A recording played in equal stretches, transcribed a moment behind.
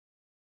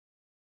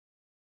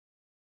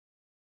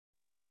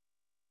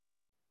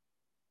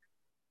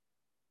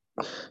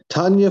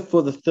Tanya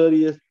for the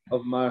 30th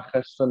of Mar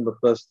Cheshvan, but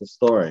first the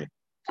story.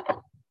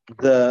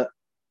 The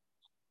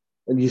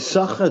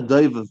Yisachar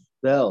Dov of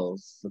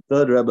Belz, the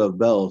third Rebbe of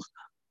Belz,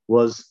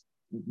 was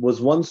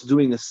once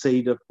doing a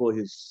Seder for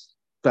his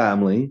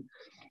family,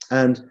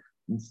 and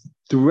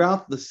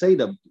throughout the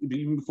Seder,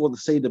 even before the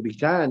Seder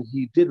began,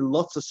 he did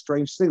lots of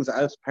strange things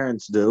as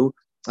parents do,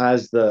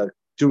 as the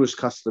Jewish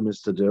custom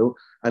is to do,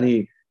 and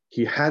he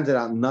handed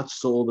out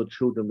nuts to all the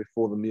children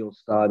before the meal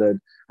started,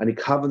 and he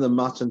covered the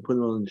nuts and put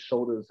them on his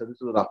shoulders and said,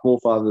 "This is what our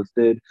forefathers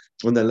did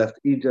when they left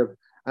Egypt."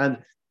 And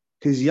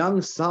his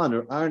young son,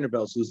 R Aharon of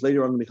Belz, who's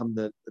later on going to become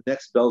the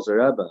next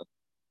Belzer Rebbe,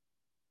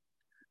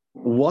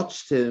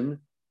 watched him,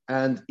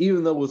 and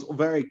even though was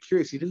very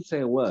curious, he didn't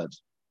say a word.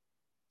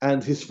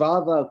 And his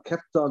father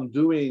kept on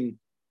doing,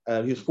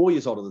 he was 4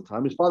 years old at the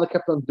time, his father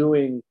kept on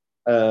doing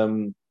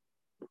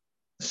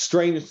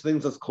strange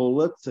things, let's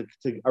call it, to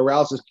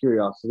arouse his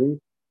curiosity.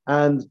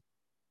 And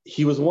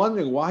he was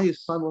wondering why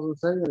his son wasn't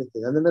saying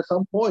anything. And then at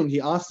some point, he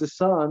asked his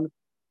son,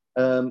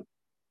 do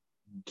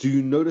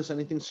you notice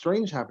anything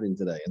strange happening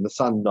today? And the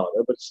son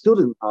nodded, but still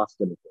didn't ask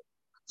anything.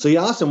 So he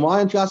asked him, why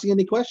aren't you asking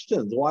any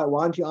questions? Why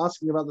aren't you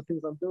asking about the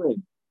things I'm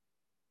doing?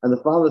 And the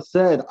father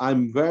said,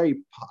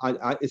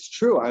 it's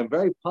true, I'm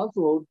very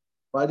puzzled,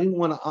 but I didn't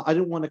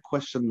want to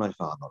question my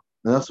father.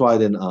 And that's why I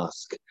didn't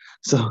ask.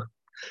 So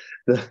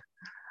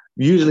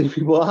usually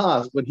people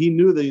ask, but he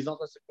knew that he's not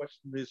supposed to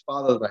question his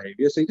father's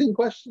behavior, so he didn't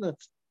question it.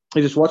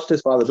 He just watched his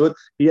father do it.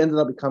 He ended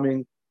up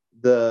becoming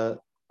the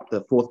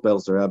fourth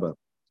Belzer Rebbe,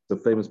 the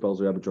famous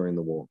Belzer Rebbe during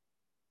the war.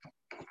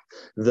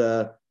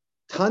 The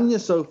Tanya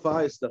so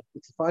far it's the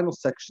final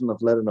section of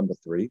letter number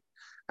 3,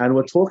 and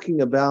we're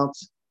talking about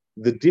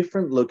the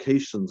different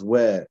locations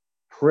where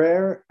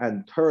prayer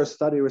and Torah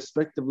study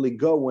respectively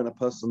go when a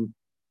person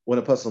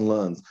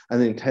learns,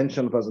 and the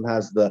intention a person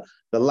has, the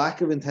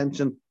lack of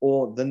intention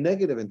or the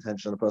negative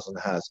intention a person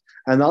has.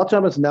 And the Alter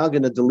Rebbe is now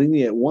going to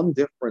delineate another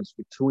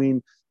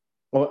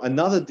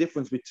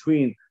difference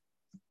between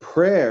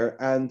prayer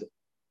and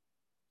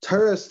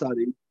Torah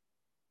study,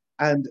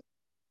 and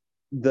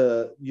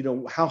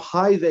how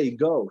high they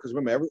go. Because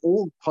remember,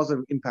 all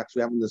positive impacts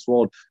we have in this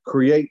world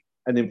create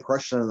an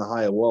impression in the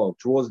higher world,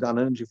 draws down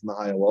energy from the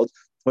higher world.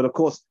 But of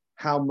course,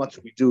 how much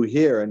we do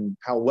here and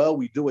how well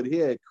we do it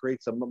here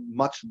creates a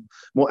much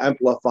more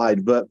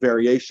amplified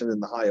variation in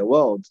the higher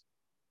world.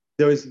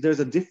 There's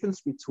a difference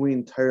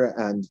between Torah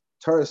and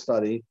Torah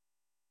study,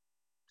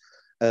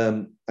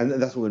 and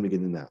that's what we're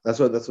beginning now. That's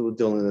what we're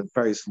doing in a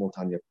very small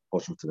Tanya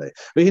portion of today.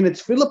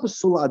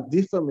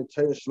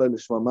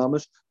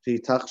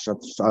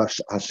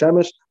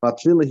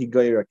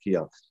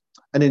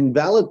 An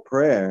invalid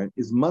prayer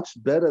is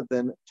much better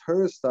than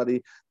Torah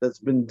study that's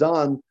been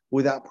done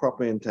without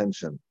proper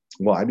intention.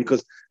 Why?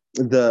 Because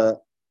the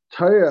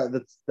Torah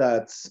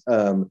that's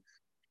done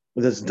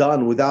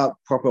without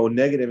proper or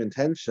negative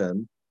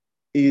intention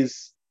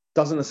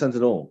doesn't ascend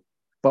at all.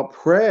 But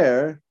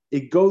prayer,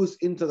 it goes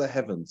into the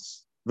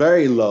heavens,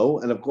 very low,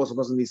 and of course a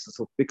person needs to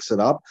sort of fix it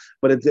up.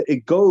 But it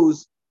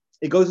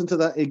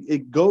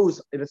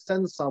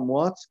ascends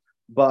somewhat,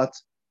 but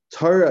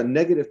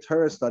negative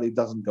Torah study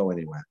doesn't go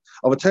anywhere.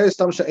 So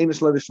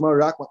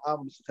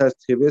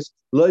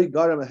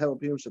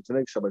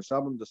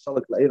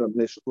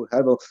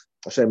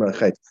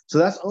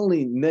that's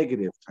only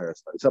negative Torah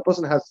study. So a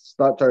person has to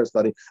start Torah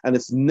study and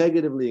it's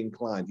negatively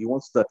inclined. He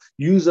wants to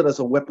use it as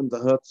a weapon to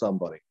hurt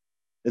somebody.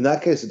 In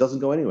that case, it doesn't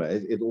go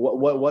anywhere.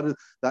 What is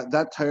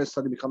that Torah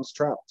study becomes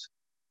trapped.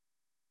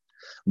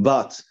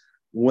 But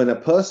when a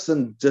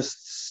person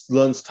just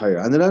learns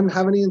Torah and they don't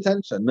have any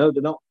intention, no,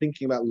 they're not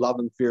thinking about love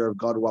and fear of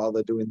God while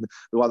they're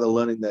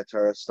learning their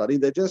Torah study.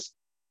 They're just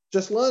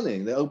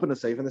learning. They open a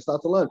safe and they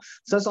start to learn.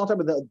 So that's not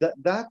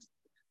that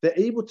they're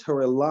able to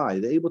rely.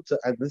 They're able to,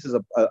 and this is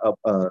a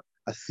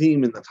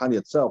theme in the Tanya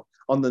itself,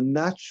 on the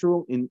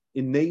natural,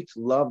 innate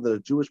love that a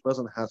Jewish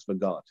person has for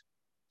God,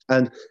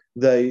 and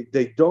they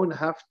don't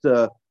have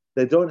to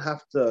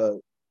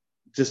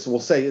just, we'll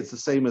say it's the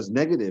same as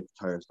negative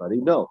Torah study.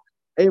 No.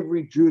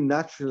 Every Jew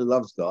naturally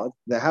loves God.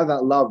 They have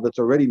that love that's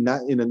already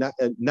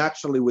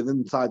naturally within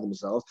inside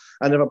themselves.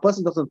 And if a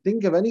person doesn't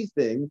think of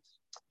anything,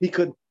 he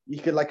could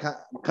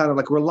kind of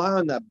rely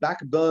on that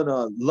back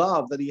burner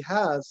love that he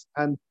has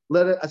and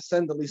let it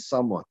ascend at least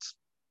somewhat.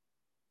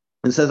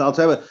 It says, I'll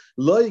tell you,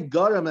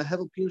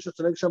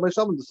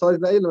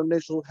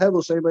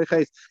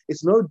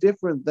 it's no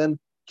different than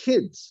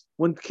kids.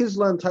 When kids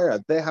learn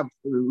Torah, they have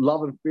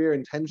love and fear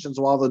intentions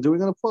while they're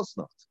doing it. Of course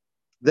not.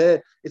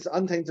 It's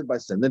untainted by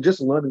sin. They're just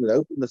learning. They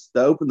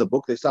open the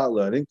book, they start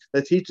learning.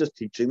 Their teacher's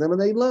teaching them, and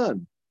they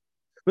learn.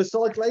 But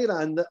so later,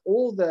 and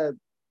all the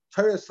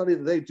Torah study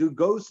that they do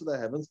goes to the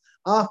heavens.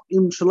 And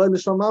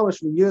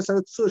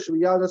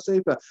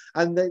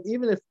then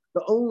even if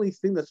the only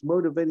thing that's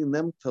motivating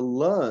them to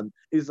learn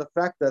is the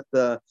fact that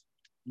the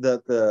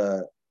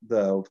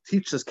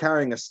teacher's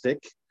carrying a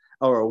stick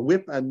or a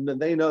whip, and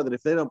they know that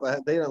if they don't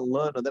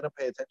learn or they don't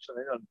pay attention,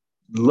 they don't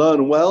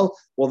learn well,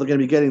 they're going to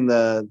be getting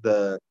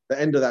the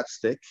end of that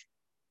stick.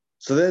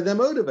 So they're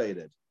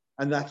motivated.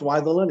 and that's why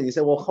they're learning. You say,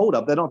 well, hold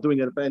up, they're not doing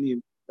it for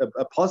any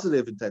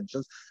positive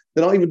intentions.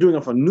 They're not even doing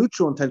it for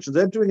neutral intentions.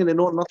 They're doing it in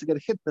order not to get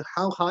hit.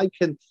 How high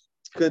can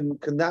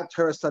that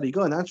Torah study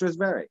go? And the answer is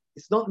very.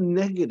 It's not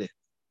negative,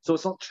 so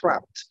it's not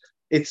trapped.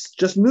 It's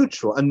just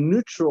neutral, and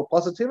neutral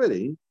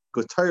positivity,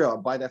 because Torah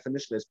by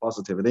definition is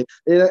positivity.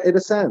 It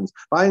ascends.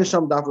 And it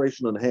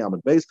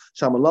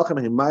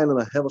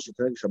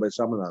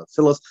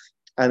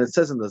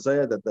says in the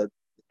Zohar that the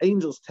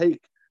angels take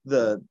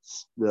the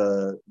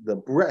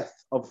breath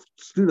of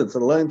students that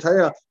are learning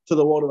Torah to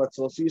the world of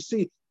Atzilus. So you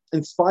see,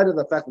 in spite of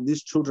the fact that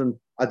these children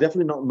are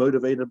definitely not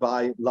motivated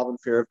by love and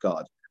fear of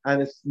God,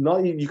 and it's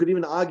not, you could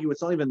even argue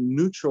it's not even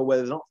neutral where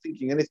they're not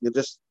thinking anything, they're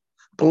just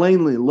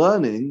plainly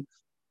learning.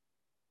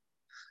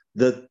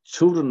 The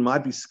children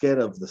might be scared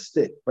of the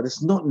stick, but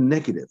it's not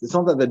negative. It's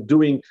not that they're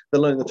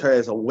learning the Torah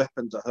as a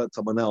weapon to hurt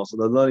someone else, or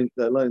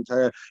they're learning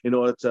Torah in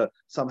order to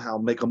somehow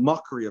make a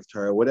mockery of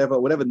Torah, whatever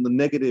the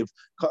negative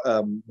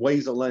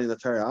ways of learning the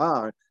Torah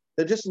are.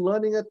 They're just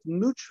learning it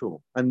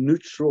neutral, and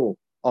neutral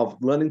of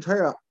learning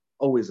Torah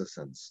always a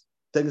sense.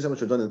 Thank you so much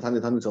for joining Tanya.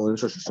 Tanya, tell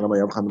Insha Shalom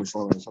Yav Khan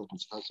Mishlam and Shalom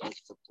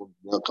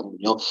come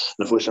Neil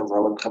the first time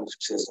Rowan comes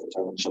to success and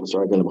Tanya Shalom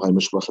Sarah Galam High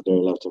Mishlam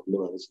Khadir left of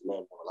Lima is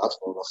land of last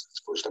one was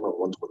for them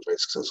want to be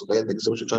successful. Thank you so much for